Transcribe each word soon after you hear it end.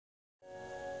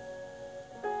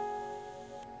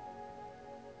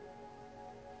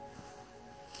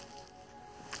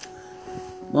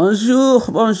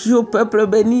Bonjour, bonjour peuple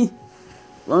béni.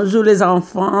 Bonjour les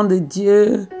enfants de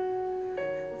Dieu,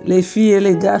 les filles et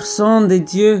les garçons de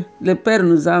Dieu. Le Père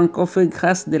nous a encore fait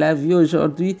grâce de la vie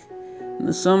aujourd'hui.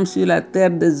 Nous sommes sur la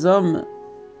terre des hommes.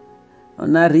 On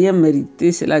n'a rien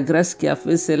mérité, c'est la grâce qui a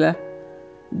fait cela.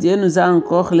 Dieu nous a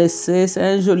encore laissés, c'est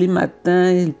un joli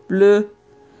matin, il pleut.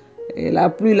 Et la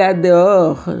pluie là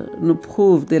dehors nous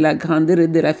prouve de la grandeur et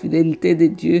de la fidélité de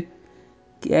Dieu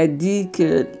qui a dit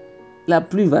que la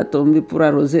pluie va tomber pour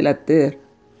arroser la terre.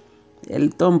 Elle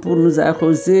tombe pour nous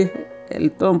arroser, elle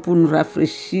tombe pour nous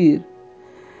rafraîchir.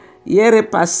 Hier est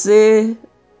passé,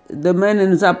 demain ne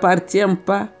nous appartient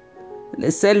pas.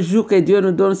 Le seul jour que Dieu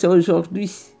nous donne, c'est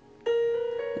aujourd'hui.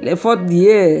 Les fautes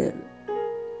d'hier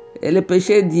et les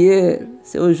péchés d'hier,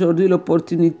 c'est aujourd'hui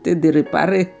l'opportunité de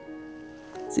réparer.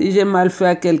 Si j'ai mal fait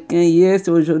à quelqu'un hier,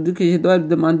 c'est aujourd'hui que je dois lui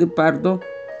demander pardon.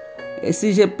 Et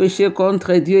si j'ai péché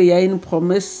contre Dieu, il y a une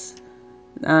promesse.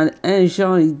 Dans 1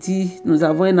 Jean, il dit, nous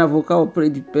avons un avocat auprès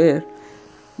du Père.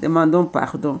 Demandons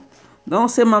pardon.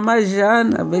 Donc c'est Maman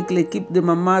Jeanne avec l'équipe de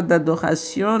Maman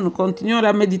d'adoration. Nous continuons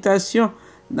la méditation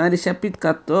dans le chapitre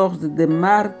 14 de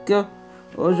Marc.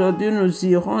 Aujourd'hui, nous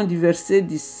irons du verset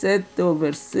 17 au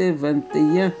verset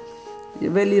 21. Je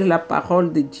vais lire la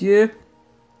parole de Dieu.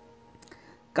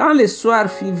 Quand le soir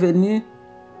fut venu,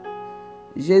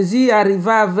 Jésus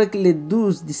arriva avec les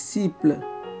 12 disciples.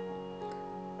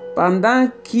 Pendant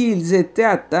qu'ils étaient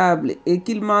à table et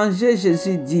qu'ils mangeaient,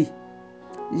 Jésus dit,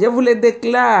 « Je vous le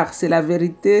déclare, c'est la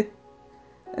vérité,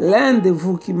 l'un de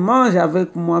vous qui mange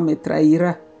avec moi me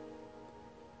trahira. »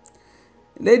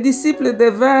 Les disciples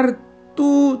devinrent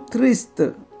tout tristes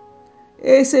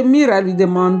et se mirent à lui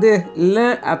demander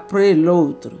l'un après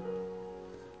l'autre,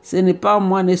 « Ce n'est pas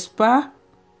moi, n'est-ce pas? »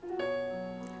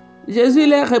 Jésus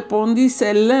leur répondit, «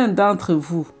 C'est l'un d'entre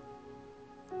vous. »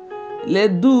 Les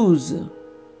 12,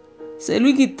 c'est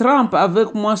lui qui trempe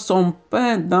avec moi son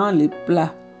pain dans les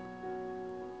plats.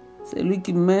 C'est lui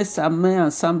qui met sa main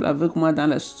ensemble avec moi dans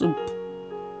la soupe.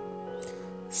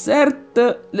 Certes,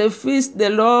 le Fils de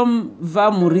l'homme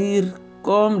va mourir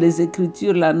comme les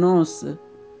Écritures l'annoncent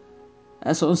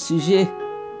à son sujet.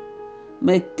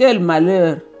 Mais quel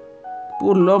malheur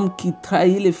pour l'homme qui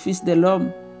trahit le Fils de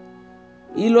l'homme.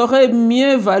 Il aurait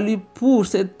mieux valu pour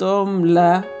cet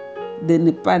homme-là de ne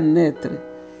pas naître.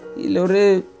 Il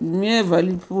aurait mieux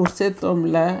valu pour cet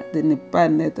homme-là de ne pas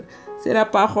naître. C'est la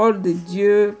parole de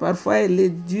Dieu. Parfois, elle est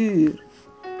dure.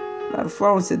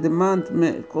 Parfois, on se demande,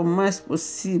 mais comment est-ce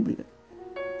possible?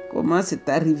 Comment c'est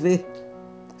arrivé?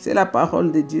 C'est la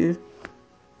parole de Dieu.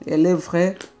 Elle est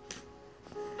vraie.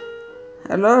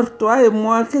 Alors, toi et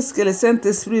moi, qu'est-ce que le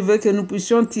Saint-Esprit veut que nous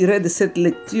puissions tirer de cette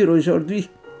lecture aujourd'hui?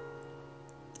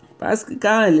 Parce que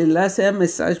quand elle est là, c'est un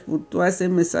message pour toi, c'est un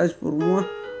message pour moi.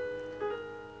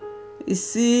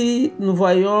 Ici, nous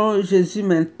voyons Jésus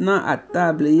maintenant à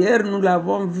table. Hier, nous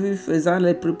l'avons vu faisant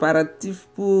les préparatifs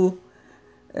pour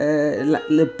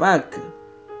le Pâques.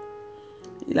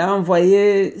 Il a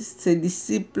envoyé ses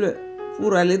disciples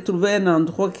pour aller trouver un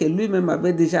endroit que lui-même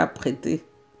avait déjà prêté.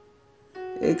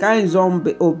 Et quand ils ont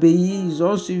obéi, ils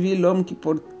ont suivi l'homme qui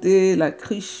portait la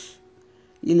cruche.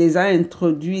 Il les a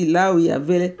introduits là où il y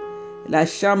avait la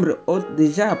chambre haute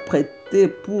déjà prêtée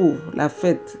pour la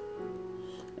fête.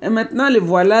 Et maintenant, le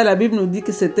voilà, la Bible nous dit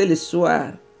que c'était le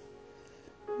soir.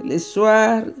 Le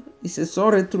soir, ils se sont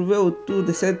retrouvés autour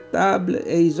de cette table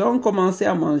et ils ont commencé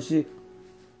à manger.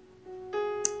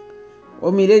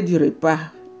 Au milieu du repas,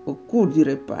 au cours du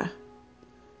repas.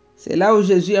 C'est là où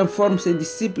Jésus informe ses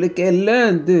disciples que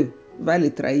l'un d'eux va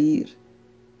les trahir.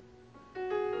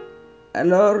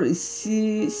 Alors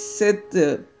ici, cette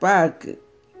Pâques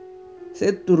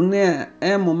s'est tournée à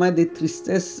un moment de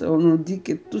tristesse. On nous dit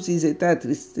que tous ils étaient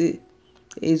attristés.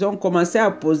 Et ils ont commencé à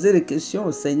poser des questions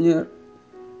au Seigneur,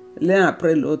 l'un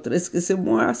après l'autre. Est-ce que c'est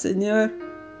moi, Seigneur?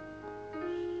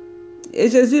 Et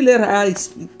Jésus leur a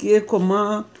expliqué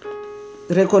comment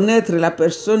reconnaître la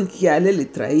personne qui allait les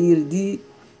trahir. Il dit,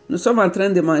 nous sommes en train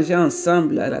de manger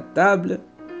ensemble à la table.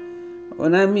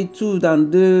 On a mis tout dans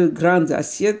 2 grandes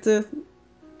assiettes,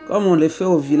 comme on le fait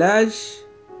au village.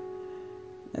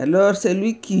 Alors,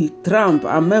 celui qui trempe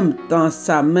en même temps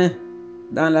sa main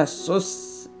dans la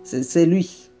sauce, c'est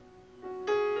lui.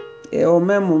 Et au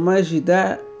même moment,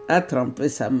 Judas a trempé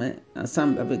sa main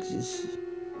ensemble avec Jésus.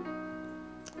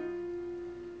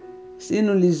 Si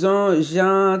nous lisons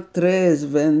Jean 13,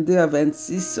 22 à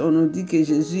 26, on nous dit que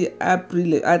Jésus a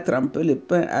trempé le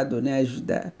pain, a donné à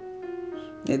Judas.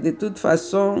 Et de toute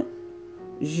façon,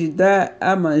 Judas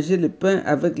a mangé le pain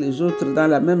avec les autres dans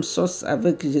la même sauce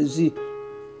avec Jésus.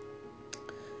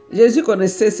 Jésus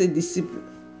connaissait ses disciples.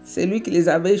 C'est lui qui les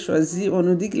avait choisis. On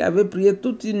nous dit qu'il avait prié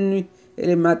toute une nuit Et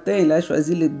le matin, il a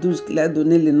choisi les 12 qu'il a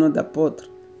donné le nom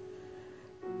d'apôtres.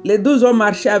 Les 12 ont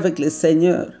marché avec le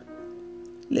Seigneur.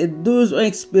 Les 12 ont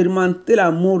expérimenté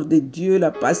l'amour de Dieu, la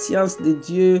patience de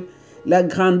Dieu, la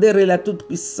grandeur et la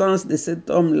toute-puissance de cet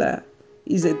homme-là.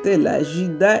 Ils étaient là.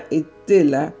 Judas était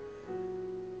là.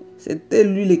 C'était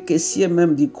lui le caissier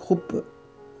même du groupe.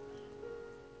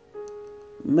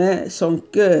 Mais son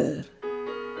cœur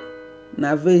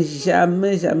n'avait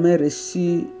jamais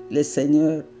reçu le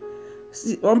Seigneur.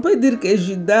 On peut dire que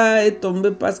Judas est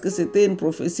tombé parce que c'était une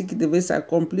prophétie qui devait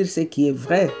s'accomplir, ce qui est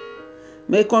vrai.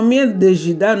 Mais combien de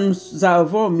Judas nous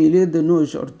avons au milieu de nous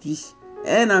aujourd'hui?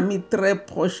 Un ami très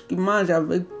proche qui mange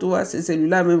avec toi, c'est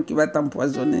celui-là même qui va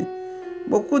t'empoisonner.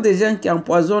 Beaucoup de gens qui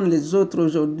empoisonnent les autres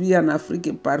aujourd'hui en Afrique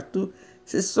et partout,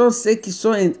 ce sont ceux qui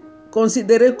sont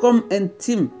considérés comme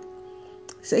intimes.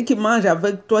 Ceux qui mangent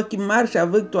avec toi, qui marchent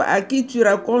avec toi, à qui tu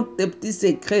racontes tes petits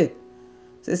secrets.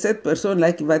 C'est cette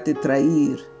personne-là qui va te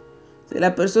trahir. C'est la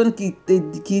personne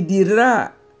qui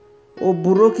dira au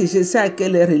bourreau que je sais à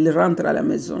quelle heure il rentre à la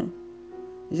maison.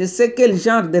 Je sais quel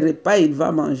genre de repas il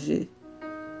va manger.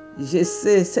 Je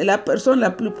sais, c'est la personne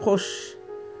la plus proche.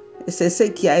 Et c'est ce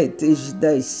qui a été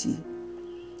Judas ici.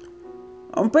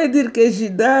 On peut dire que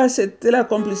Judas, c'était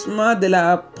l'accomplissement de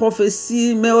la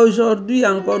prophétie, mais aujourd'hui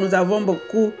encore, nous avons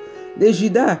beaucoup de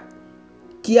Judas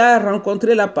qui a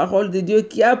rencontré la parole de Dieu,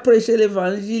 qui a prêché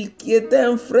l'évangile, qui était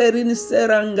un frère, une sœur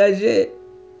engagée.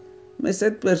 Mais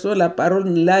cette personne, la parole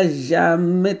ne l'a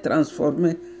jamais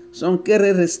transformé. Son cœur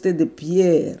est resté de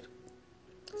pierre.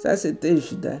 Ça, c'était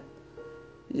Judas.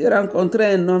 J'ai rencontré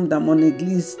un homme dans mon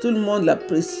église. Tout le monde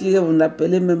l'appréciait. On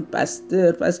l'appelait même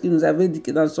pasteur parce qu'il nous avait dit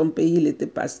que dans son pays, il était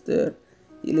pasteur.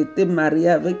 Il était marié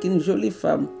avec une jolie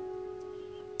femme.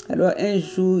 Alors un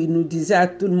jour, il nous disait à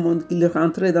tout le monde qu'il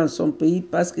rentrait dans son pays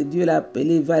parce que Dieu l'a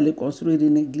appelé, il va aller construire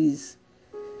une église.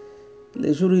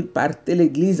 Le jour où il partait,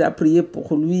 l'église a prié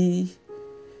pour lui.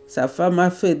 Sa femme a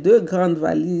fait 2 grandes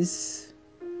valises.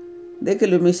 Dès que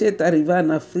le monsieur est arrivé en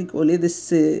Afrique, au lieu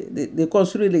de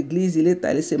construire l'église, il est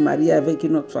allé se marier avec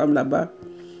une autre femme là-bas.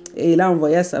 Et il a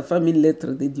envoyé à sa femme une lettre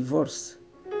de divorce.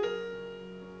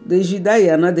 De Judas, il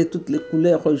y en a de toutes les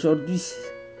couleurs aujourd'hui.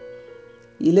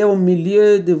 Il est au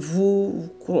milieu de vous,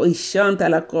 il chante à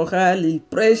la chorale, il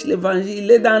prêche l'évangile, il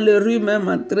est dans les rues même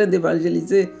en train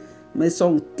d'évangéliser. Mais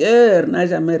son cœur n'a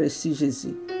jamais reçu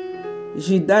Jésus.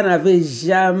 Judas n'avait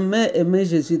jamais aimé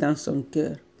Jésus dans son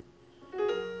cœur.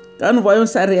 Quand nous voyons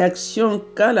sa réaction,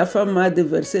 quand la femme a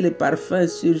déversé le parfum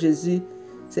sur Jésus,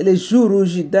 c'est le jour où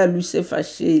Judas lui s'est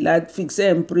fâché. Il a fixé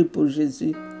un prix pour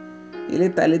Jésus. Il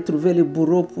est allé trouver le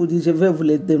bourreau pour dire, je vais vous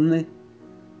le donner.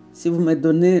 Si vous me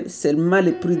donnez seulement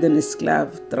le prix d'un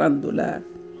esclave, 30 $.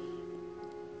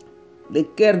 Le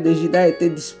cœur de Judas était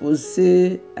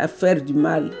disposé à faire du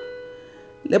mal.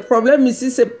 Le problème ici,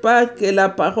 ce n'est pas que la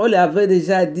parole avait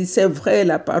déjà dit, c'est vrai,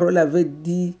 la parole avait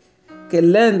dit que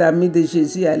l'un des amis de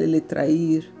Jésus allait le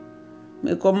trahir.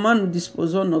 Mais comment nous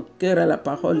disposons nos cœurs à la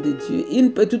parole de Dieu?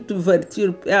 Une petite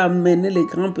ouverture peut amener les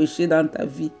grands péchés dans ta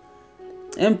vie.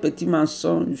 Un petit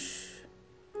mensonge,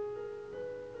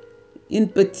 une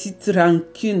petite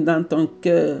rancune dans ton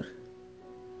cœur,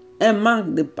 un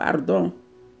manque de pardon.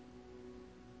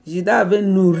 Judas avait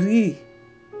nourri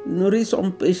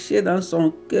son péché dans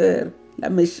son cœur, la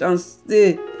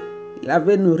méchanceté. Il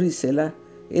avait nourri cela.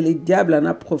 Et le diable en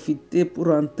a profité pour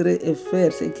entrer et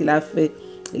faire ce qu'il a fait.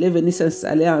 Il est venu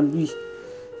s'installer en lui.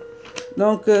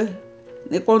 Donc,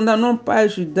 ne condamnons pas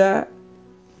Judas,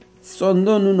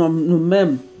 sondons-nous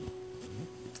nous-mêmes.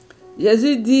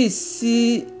 Jésus dit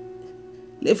ici,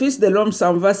 le Fils de l'homme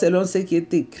s'en va selon ce qui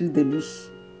est écrit de lui.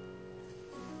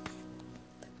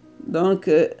 Donc,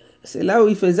 c'est là où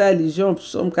il faisait allusion au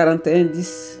psaume 41,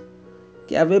 10,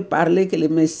 qui avait parlé que le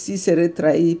Messie serait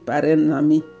trahi par un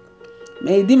ami.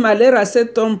 Mais il dit, malheur à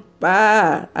cet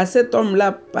homme-là,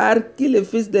 par qui le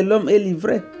Fils de l'homme est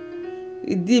livré.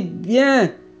 Il dit,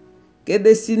 bien que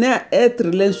destiné à être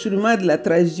l'instrument de la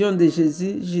trahison de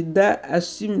Jésus, Judas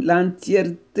assume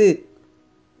l'entièreté.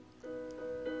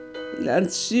 Il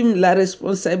assume la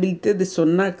responsabilité de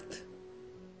son acte.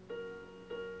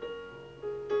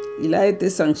 Il a été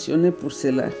sanctionné pour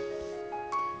cela.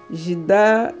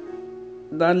 Judas,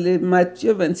 dans le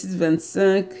Matthieu 26,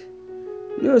 25,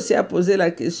 lui aussi a posé la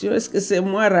question, est-ce que c'est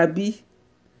moi, Rabbi?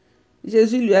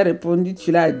 Jésus lui a répondu,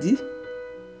 tu l'as dit.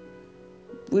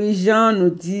 Puis Jean nous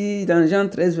dit, dans Jean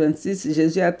 13, 26,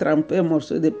 Jésus a trempé un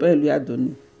morceau de pain et lui a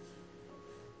donné.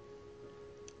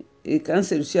 Et quand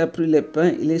celui-ci a pris le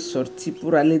pain, il est sorti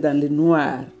pour aller dans le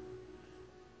noir,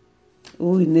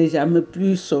 où il n'est jamais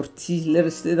plus sorti. Il est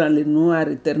resté dans le noir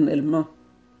éternellement.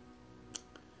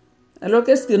 Alors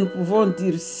qu'est-ce que nous pouvons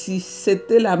dire si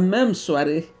c'était la même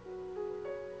soirée?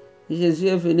 Jésus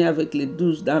est venu avec les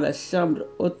 12 dans la chambre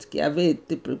haute qui avait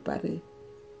été préparée.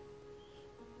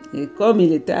 Et comme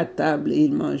il était à table et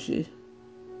il mangeait,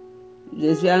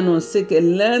 Jésus a annoncé que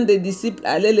l'un des disciples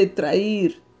allait les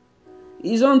trahir.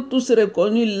 Ils ont tous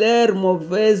reconnu leur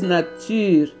mauvaise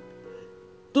nature.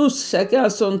 Tous, chacun à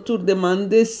son tour,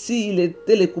 demandé s'il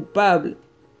était le coupable.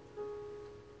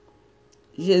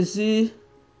 Jésus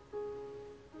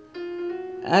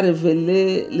a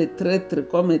révélé le traître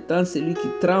comme étant celui qui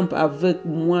trempe avec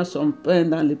moi son pain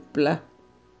dans le plat.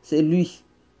 C'est lui.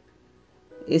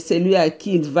 Et c'est lui à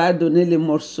qui il va donner les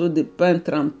morceaux de pain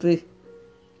trempé.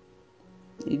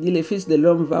 Il dit, le Fils de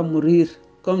l'homme va mourir,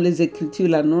 comme les Écritures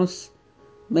l'annoncent.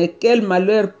 Mais quel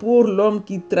malheur pour l'homme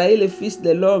qui trahit le Fils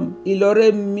de l'homme. Il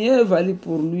aurait mieux valu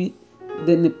pour lui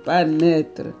de ne pas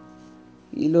naître.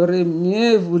 Il aurait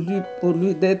mieux voulu pour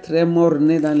lui d'être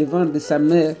mort-né dans le ventre de sa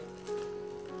mère.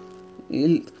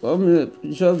 Comme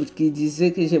Job qui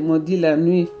disait que j'ai maudit la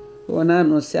nuit où on a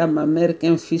annoncé à ma mère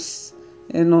qu'un fils,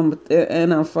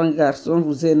 un enfant garçon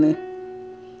vous est né.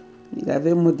 Il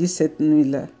avait maudit cette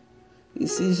nuit-là.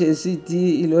 Ici, Jésus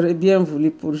dit, il aurait bien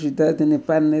voulu pour Judas de ne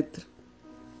pas naître.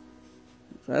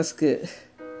 Parce que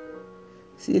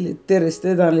s'il était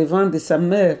resté dans le ventre de sa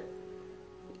mère,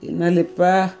 il n'allait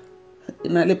pas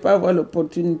avoir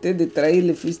l'opportunité de trahir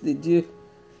le Fils de Dieu.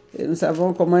 Et nous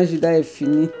savons comment Judas est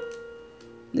fini.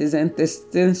 Les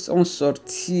intestins sont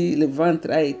sortis, le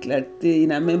ventre a éclaté, il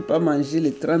n'a même pas mangé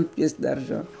les 30 pièces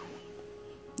d'argent.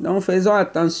 Donc faisons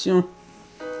attention.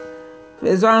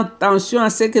 Faisons attention à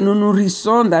ce que nous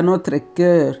nourrissons dans notre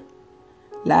cœur.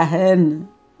 La haine,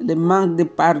 le manque de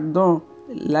pardon,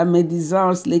 la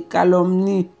médisance, les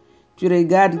calomnies. Tu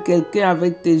regardes quelqu'un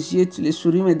avec tes yeux, tu le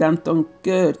souris, mais dans ton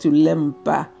cœur, tu ne l'aimes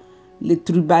pas. Le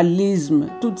tribalisme,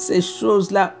 toutes ces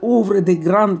choses-là ouvrent de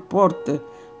grandes portes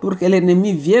pour que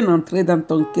l'ennemi vienne entrer dans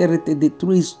ton cœur et te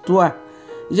détruise toi.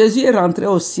 Jésus est rentré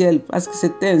au ciel parce que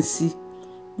c'était ainsi,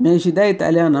 mais Judas est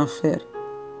allé en enfer.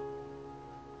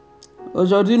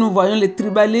 Aujourd'hui, nous voyons le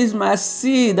tribalisme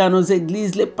assis dans nos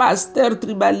églises, les pasteurs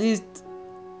tribalistes,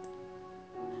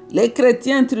 les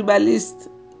chrétiens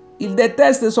tribalistes. Ils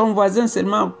détestent son voisin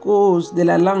seulement à cause de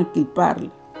la langue qu'il parle.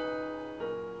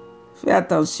 Fais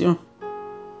attention.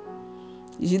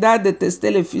 Judas détestait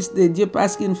le Fils de Dieu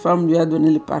parce qu'une femme lui a donné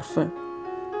le parfum.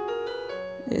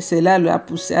 Et cela lui a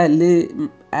poussé à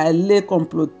aller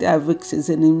comploter avec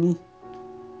ses ennemis.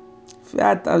 Fais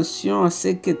attention à ce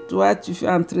que toi, tu fais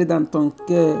entrer dans ton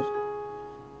cœur.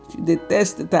 Tu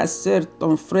détestes ta soeur,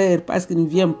 ton frère, parce qu'il ne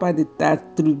vient pas de ta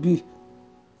tribu.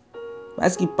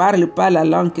 Parce qu'il ne parle pas la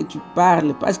langue que tu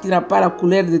parles. Parce qu'il n'a pas la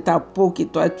couleur de ta peau que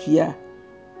toi tu as.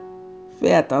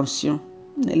 Fais attention.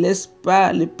 Ne laisse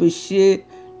pas le péché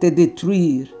te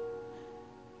détruire.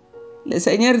 Le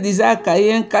Seigneur disait à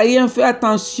Caïn, Caïn, fais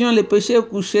attention, le péché est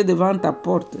couché devant ta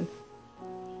porte.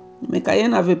 Mais Caïn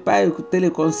n'avait pas écouté le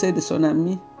conseil de son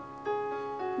ami.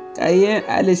 Caïn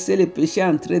a laissé le péché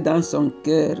entrer dans son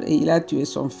cœur et il a tué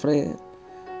son frère.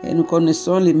 Et nous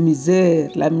connaissons les misères,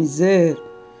 la misère.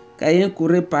 Caïn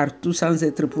courait partout sans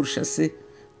être pourchassé.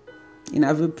 Il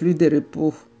n'avait plus de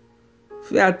repos.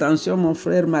 Fais attention, mon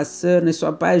frère, ma soeur, ne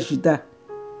sois pas Judas.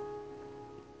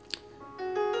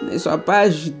 Ne sois pas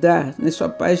Judas, ne sois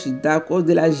pas Judas à cause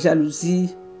de la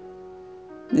jalousie.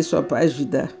 Ne sois pas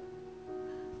Judas.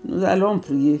 Nous allons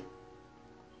prier.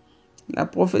 La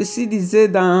prophétie disait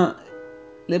dans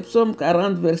le psaume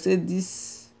 40, verset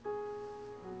 10,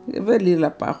 je vais lire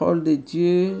la parole de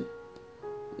Dieu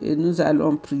et nous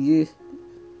allons prier.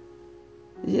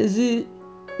 Jésus,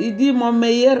 il dit, mon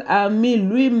meilleur ami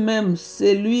lui-même,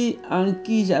 celui en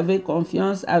qui j'avais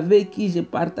confiance, avec qui je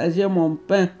partageais mon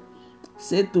pain,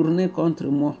 s'est tourné contre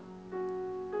moi.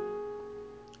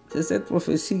 C'est cette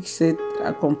prophétie qui s'est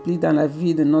accomplie dans la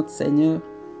vie de notre Seigneur.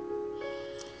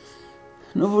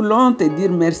 Nous voulons te dire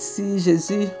merci,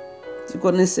 Jésus. Tu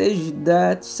connaissais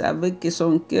Judas, tu savais que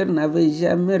son cœur n'avait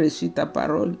jamais reçu ta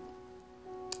parole.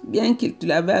 Bien que tu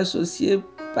l'avais associé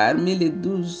parmi les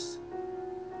 12.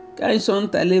 Quand ils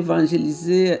sont allés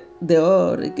évangéliser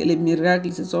dehors et que les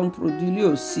miracles se sont produits, lui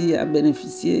aussi a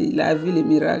bénéficié, il a vu les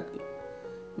miracles.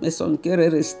 Mais son cœur est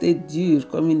resté dur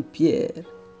comme une pierre.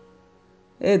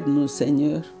 Aide-nous,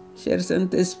 Seigneur. Cher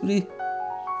Saint-Esprit,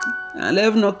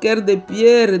 enlève nos cœurs de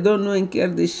pierre et donne-nous un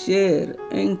cœur de chair,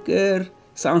 un cœur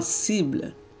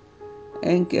sensible,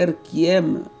 un cœur qui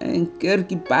aime, un cœur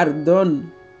qui pardonne,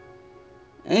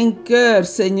 un cœur,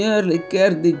 Seigneur, le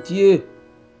cœur de Dieu.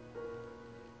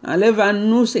 Enlève à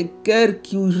nous ce cœur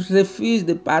qui refuse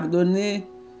de pardonner,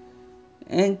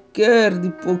 un cœur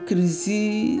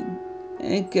d'hypocrisie,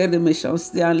 Un cœur de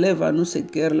méchanceté, enlève à nous ce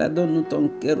cœur-là, donne-nous ton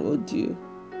cœur, oh Dieu.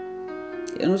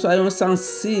 Que nous soyons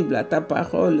sensibles à ta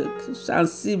parole,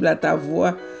 sensibles à ta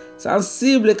voix,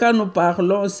 sensibles quand nous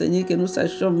parlons, Seigneur, que nous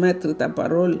sachions mettre ta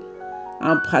parole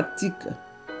en pratique.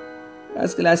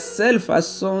 Parce que la seule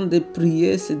façon de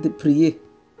prier, c'est de prier.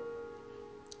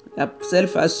 La seule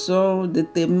façon de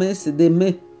t'aimer, c'est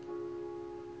d'aimer.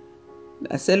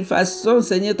 La seule façon,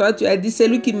 Seigneur, toi tu as dit,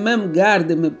 celui qui m'aime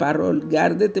garde mes paroles.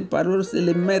 Garder tes paroles, c'est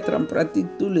les mettre en pratique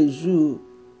tous les jours.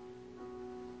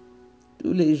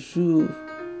 Tous les jours.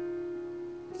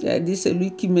 Tu as dit,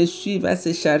 celui qui me suit va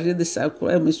se charger de sa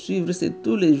croix. Me suivre, c'est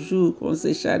tous les jours qu'on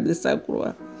se charge de sa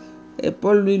croix. Et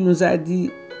Paul, lui, nous a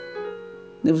dit,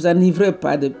 ne vous enivrez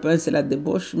pas de pain, c'est la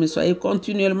débauche, mais soyez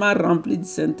continuellement remplis du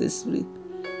Saint-Esprit.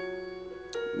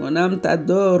 Mon âme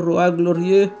t'adore, roi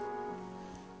glorieux.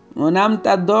 Mon âme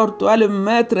t'adore, toi le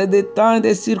maître des temps et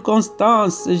des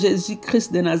circonstances,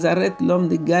 Jésus-Christ de Nazareth, l'homme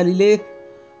de Galilée.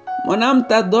 Mon âme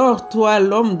t'adore, toi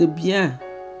l'homme de bien,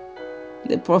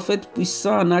 le prophète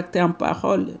puissant en acte et en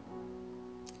parole.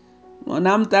 Mon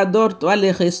âme t'adore, toi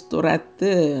le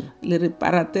restaurateur, le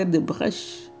réparateur de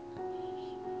brèches.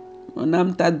 Mon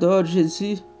âme t'adore,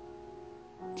 Jésus.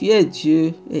 Tu es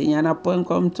Dieu et il n'y en a point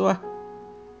comme toi.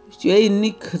 Tu es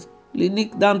unique,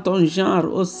 l'unique dans ton genre,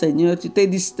 ô Seigneur. Tu te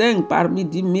distingues parmi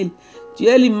 10 000. Tu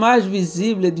es l'image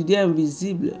visible du Dieu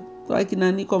invisible. Toi qui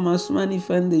n'as ni commencement ni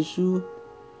fin de jour.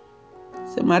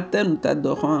 Ce matin, nous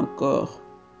t'adorons encore.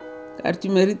 Car tu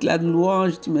mérites la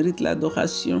louange, tu mérites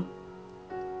l'adoration.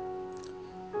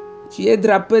 Tu es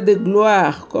drapé de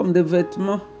gloire comme de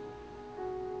vêtements.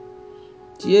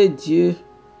 Tu es Dieu.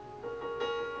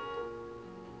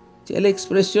 Tu es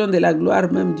l'expression de la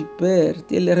gloire même du Père.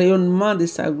 Tu es le rayonnement de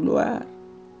sa gloire.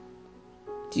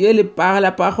 Tu es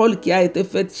la parole qui a été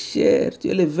faite chair. Tu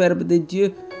es le Verbe de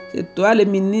Dieu. C'est toi le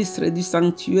ministre du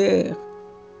sanctuaire.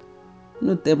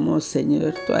 Nous t'aimons,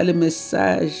 Seigneur. Toi le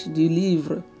message du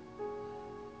livre.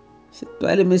 C'est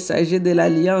toi le messager de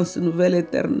l'alliance nouvelle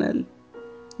éternelle.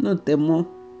 Nous t'aimons.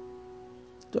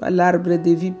 Toi l'arbre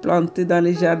de vie planté dans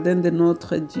les jardins de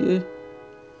notre Dieu.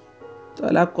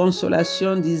 Toi la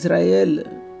consolation d'Israël.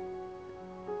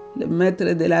 Le maître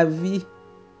de la vie.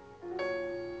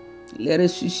 Les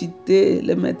ressuscités,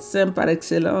 le médecin par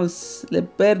excellence, le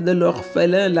père de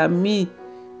l'orphelin, l'ami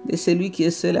de celui qui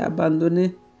est seul et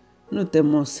abandonné. Nous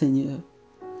t'aimons, Seigneur.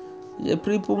 Je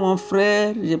prie pour mon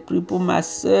frère, je prie pour ma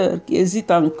sœur qui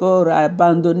hésite encore à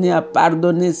abandonner, à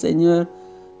pardonner, Seigneur.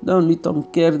 Donne-lui ton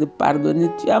cœur de pardonner.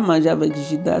 Tu as mangé avec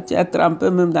Judas, tu as trempé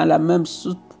même dans la même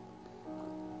soupe,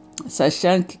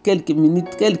 sachant que quelques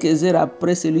minutes, quelques heures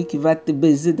après, celui qui va te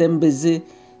baiser d'un baiser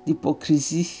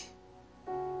d'hypocrisie.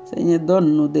 Seigneur,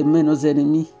 donne-nous d'aimer nos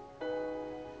ennemis,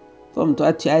 comme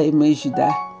toi tu as aimé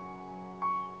Judas.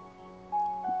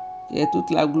 Que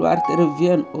toute la gloire te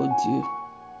revienne, ô Dieu.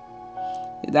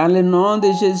 Et dans le nom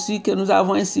de Jésus que nous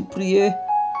avons ainsi prié,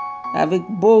 avec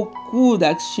beaucoup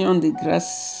d'actions de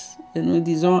grâce, et nous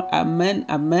disons Amen,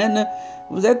 Amen.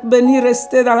 Vous êtes bénis,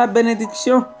 restez dans la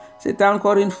bénédiction. C'était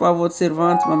encore une fois votre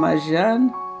servante, Maman Jeanne.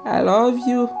 I love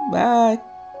you. Bye.